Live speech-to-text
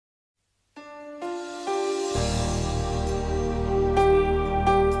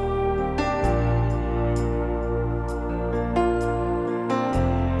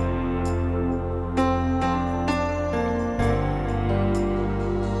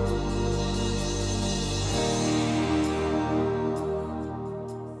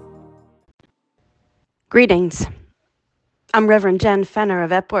Greetings. I'm Reverend Jen Fenner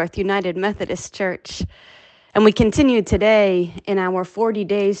of Epworth United Methodist Church, and we continue today in our 40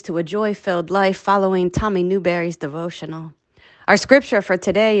 Days to a Joy-Filled Life following Tommy Newberry's devotional. Our scripture for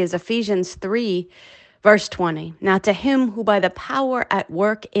today is Ephesians 3, verse 20. Now to him who by the power at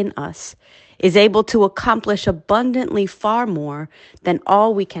work in us is able to accomplish abundantly far more than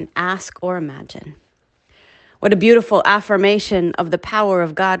all we can ask or imagine. What a beautiful affirmation of the power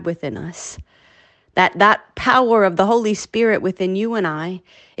of God within us. That power of the Holy Spirit within you and I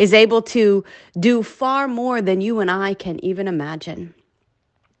is able to do far more than you and I can even imagine.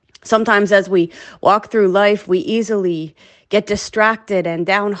 Sometimes as we walk through life, we easily get distracted and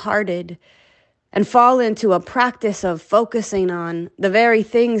downhearted and fall into a practice of focusing on the very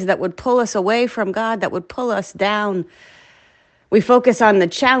things that would pull us away from God, that would pull us down. We focus on the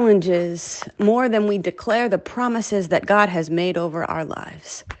challenges more than we declare the promises that God has made over our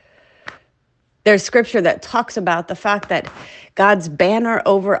lives. There's scripture that talks about the fact that God's banner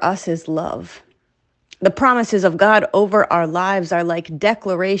over us is love. The promises of God over our lives are like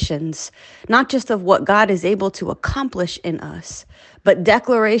declarations, not just of what God is able to accomplish in us, but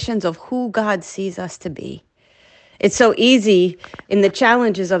declarations of who God sees us to be. It's so easy in the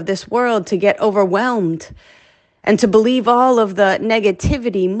challenges of this world to get overwhelmed and to believe all of the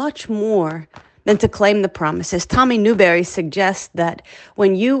negativity much more than to claim the promises. Tommy Newberry suggests that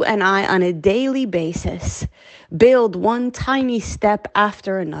when you and I on a daily basis build one tiny step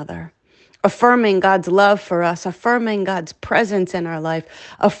after another, affirming God's love for us, affirming God's presence in our life,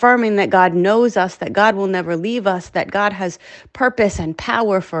 affirming that God knows us, that God will never leave us, that God has purpose and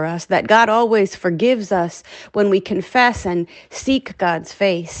power for us, that God always forgives us when we confess and seek God's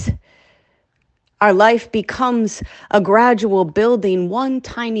face. Our life becomes a gradual building, one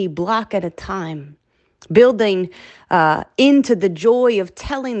tiny block at a time, building into the joy of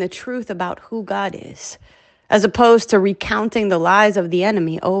telling the truth about who God is, as opposed to recounting the lies of the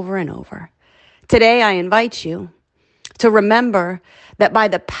enemy over and over. Today, I invite you to remember that by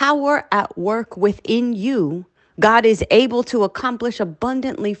the power at work within you, God is able to accomplish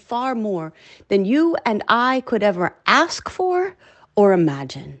abundantly far more than you and I could ever ask for or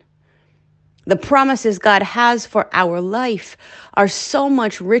imagine. The promises God has for our life are so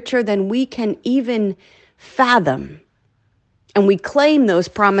much richer than we can even fathom. And we claim those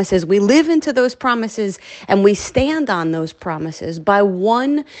promises, we live into those promises, and we stand on those promises by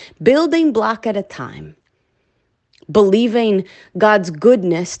one building block at a time, believing God's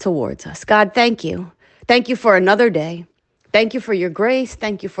goodness towards us. God, thank you. Thank you for another day. Thank you for your grace.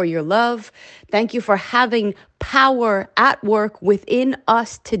 Thank you for your love. Thank you for having power at work within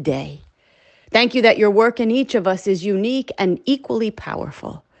us today. Thank you that your work in each of us is unique and equally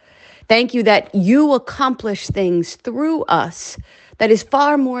powerful. Thank you that you accomplish things through us that is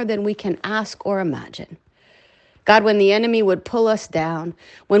far more than we can ask or imagine. God, when the enemy would pull us down,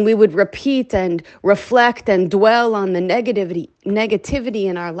 when we would repeat and reflect and dwell on the negativity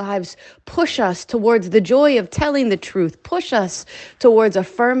in our lives, push us towards the joy of telling the truth. Push us towards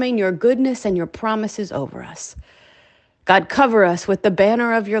affirming your goodness and your promises over us. God, cover us with the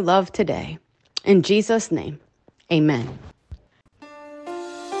banner of your love today. In Jesus' name, amen.